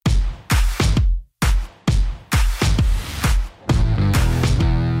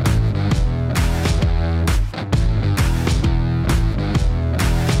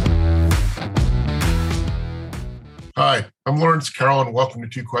Lawrence Carroll, and welcome to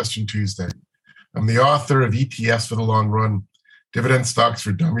Two Question Tuesday. I'm the author of ETFs for the Long Run, Dividend Stocks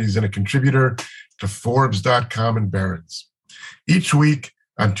for Dummies, and a contributor to Forbes.com and Barron's. Each week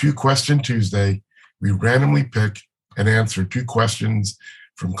on Two Question Tuesday, we randomly pick and answer two questions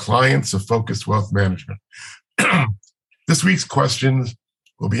from clients of Focused Wealth Management. This week's questions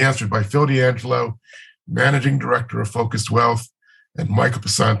will be answered by Phil D'Angelo, Managing Director of Focused Wealth, and Michael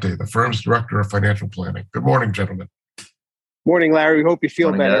Pesante, the firm's Director of Financial Planning. Good morning, gentlemen. Morning, Larry. We hope you feel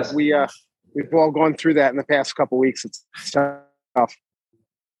Morning, better. guys. We've all gone through that in the past couple of weeks. It's tough.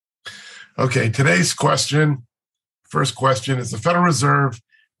 Okay, today's first question is the Federal Reserve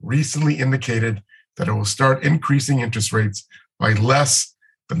recently indicated that it will start increasing interest rates by less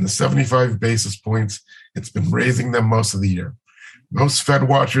than the 75 basis points it's been raising them most of the year. Most Fed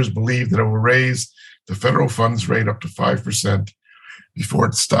watchers believe that it will raise the federal funds rate up to 5% before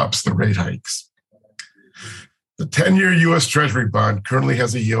it stops the rate hikes. The 10-year US Treasury bond currently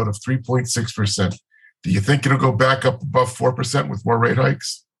has a yield of 3.6%. Do you think it'll go back up above 4% with more rate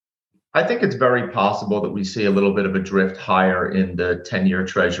hikes? I think it's very possible that we see a little bit of a drift higher in the 10-year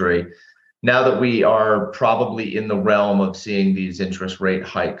Treasury now that we are probably in the realm of seeing these interest rate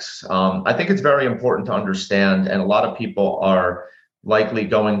hikes. I think it's very important to understand, and a lot of people are likely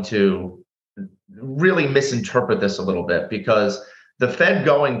going to really misinterpret this a little bit, because the Fed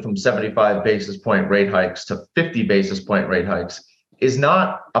going from 75 basis point rate hikes to 50 basis point rate hikes is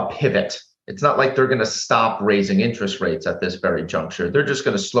not a pivot. It's not like they're going to stop raising interest rates at this very juncture. They're just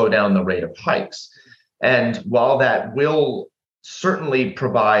going to slow down the rate of hikes. And while that will certainly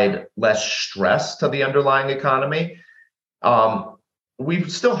provide less stress to the underlying economy, we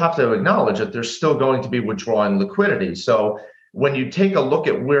still have to acknowledge that there's still going to be withdrawing liquidity. So when you take a look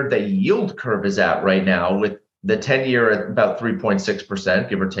at where the yield curve is at right now, with the 10-year at about 3.6%,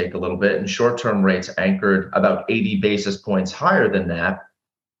 give or take a little bit, and short-term rates anchored about 80 basis points higher than that,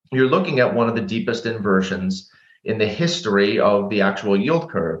 you're looking at one of the deepest inversions in the history of the actual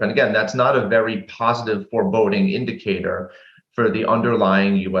yield curve. And again, that's not a very positive foreboding indicator for the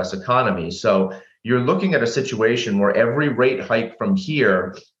underlying US economy. So you're looking at a situation where every rate hike from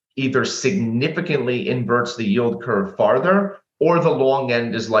here either significantly inverts the yield curve farther, or the long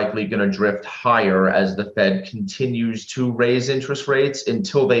end is likely going to drift higher as the Fed continues to raise interest rates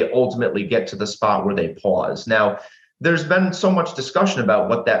until they ultimately get to the spot where they pause. Now, there's been so much discussion about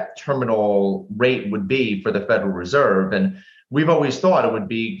what that terminal rate would be for the Federal Reserve, and we've always thought it would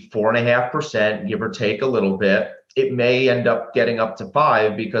be 4.5%, give or take a little bit. It may end up getting up to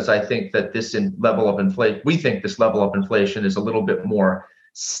 5%, because I think that this level of inflation, we think this level of inflation is a little bit more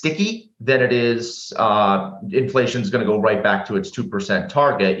sticky than it is. Inflation is going to go right back to its 2%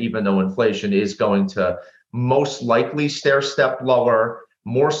 target, even though inflation is going to most likely stair step lower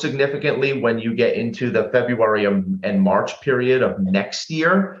more significantly when you get into the February and March period of next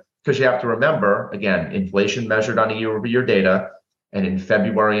year. Because you have to remember, again, inflation measured on a year-over-year data, and in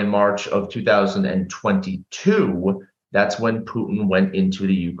February and March of 2022, that's when Putin went into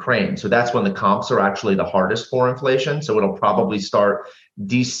the Ukraine. So that's when the comps are actually the hardest for inflation. So it'll probably start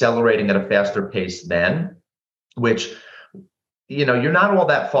decelerating at a faster pace then, which, you're not all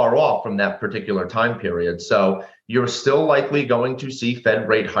that far off from that particular time period. So you're still likely going to see Fed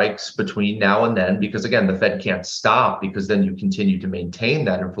rate hikes between now and then, because again, the Fed can't stop, because then you continue to maintain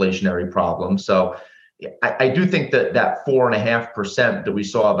that inflationary problem. So I do think that 4.5% that we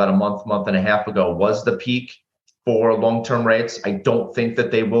saw about a month and a half ago was the peak for long-term rates. I don't think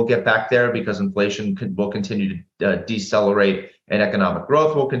that they will get back there, because inflation will continue to decelerate and economic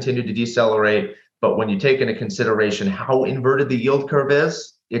growth will continue to decelerate. But when you take into consideration how inverted the yield curve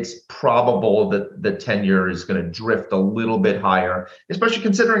is, it's probable that the 10-year is going to drift a little bit higher, especially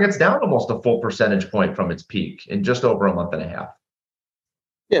considering it's down almost a full percentage point from its peak in just over a month and a half.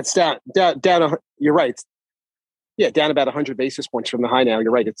 Yeah, it's down. You're right. Yeah, down about 100 basis points from the high now.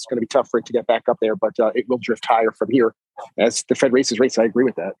 You're right. It's going to be tough for it to get back up there, but it will drift higher from here as the Fed raises rates. I agree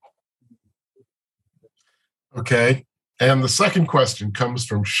with that. Okay. And the second question comes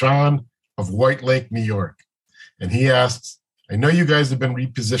from Sean of White Lake, New York. And he asks, I know you guys have been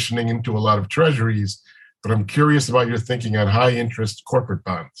repositioning into a lot of treasuries, but I'm curious about your thinking on high interest corporate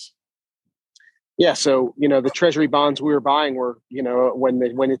bonds. Yeah, so the Treasury bonds we were buying were, when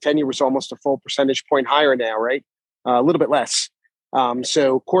the 10-year was almost a full percentage point higher now, right? A little bit less.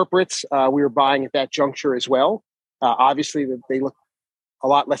 So corporates we were buying at that juncture as well. Obviously, they look a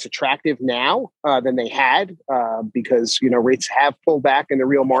lot less attractive now than they had because rates have pulled back in the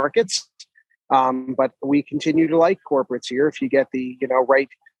real markets. But we continue to like corporates here. If you get the right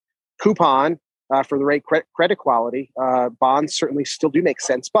coupon for the right credit quality, bonds certainly still do make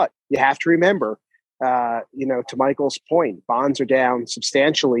sense. But you have to remember, To Michael's point, bonds are down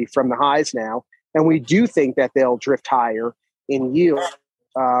substantially from the highs now, and we do think that they'll drift higher in yield.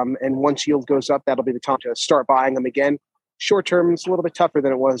 And once yield goes up, that'll be the time to start buying them again. Short term is a little bit tougher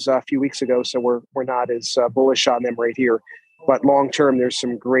than it was a few weeks ago, so we're not as bullish on them right here. But long term, there's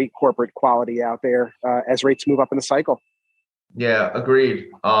some great corporate quality out there as rates move up in the cycle. Yeah, agreed.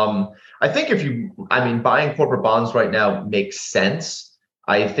 I think buying corporate bonds right now makes sense.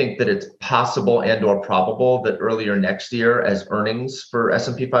 I think that it's possible and or probable that earlier next year, as earnings for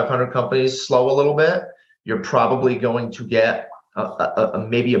S&P 500 companies slow a little bit, you're probably going to get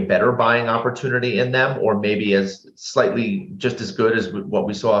maybe a better buying opportunity in them, or maybe as slightly just as good as what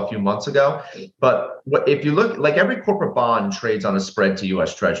we saw a few months ago. But if you look, like every corporate bond trades on a spread to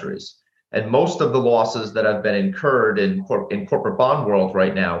US Treasuries, and most of the losses that have been incurred in corporate bond world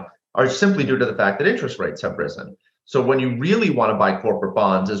right now are simply due to the fact that interest rates have risen. So when you really want to buy corporate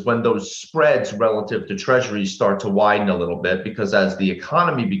bonds is when those spreads relative to Treasuries start to widen a little bit, because as the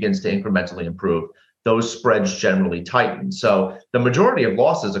economy begins to incrementally improve, those spreads generally tighten. So the majority of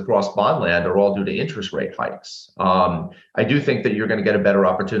losses across bond land are all due to interest rate hikes. I do think that you're going to get a better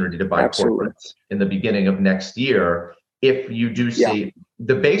opportunity to buy corporates in the beginning of next year if you do see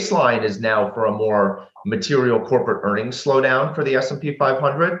the baseline is now for a more material corporate earnings slowdown for the S&P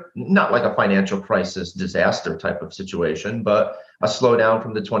 500, not like a financial crisis disaster type of situation, but a slowdown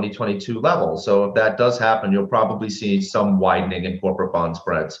from the 2022 level. So if that does happen, you'll probably see some widening in corporate bond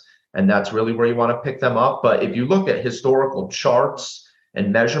spreads. And that's really where you want to pick them up. But if you look at historical charts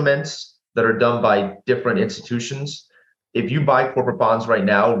and measurements that are done by different institutions, if you buy corporate bonds right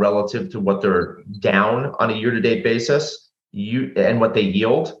now relative to what they're down on a year-to-date basis, and what they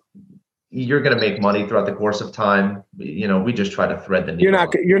yield, you're going to make money throughout the course of time. We just try to thread the needle.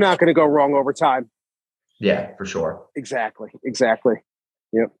 You're not going to go wrong over time. Yeah, for sure. Exactly.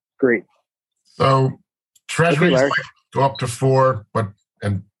 Yep. Great. So treasuries might go up to 4,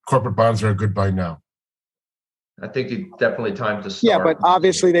 and corporate bonds are a good buy now. I think it's definitely time to start. Yeah, but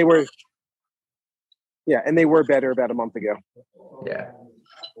obviously they were. Yeah, and they were better about a month ago. Yeah.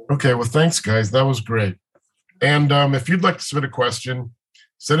 Okay, well, thanks, guys. That was great. And if you'd like to submit a question,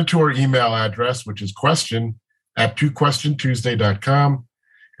 send it to our email address, which is question@twoquestiontuesday.com,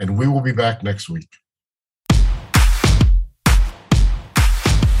 and we will be back next week.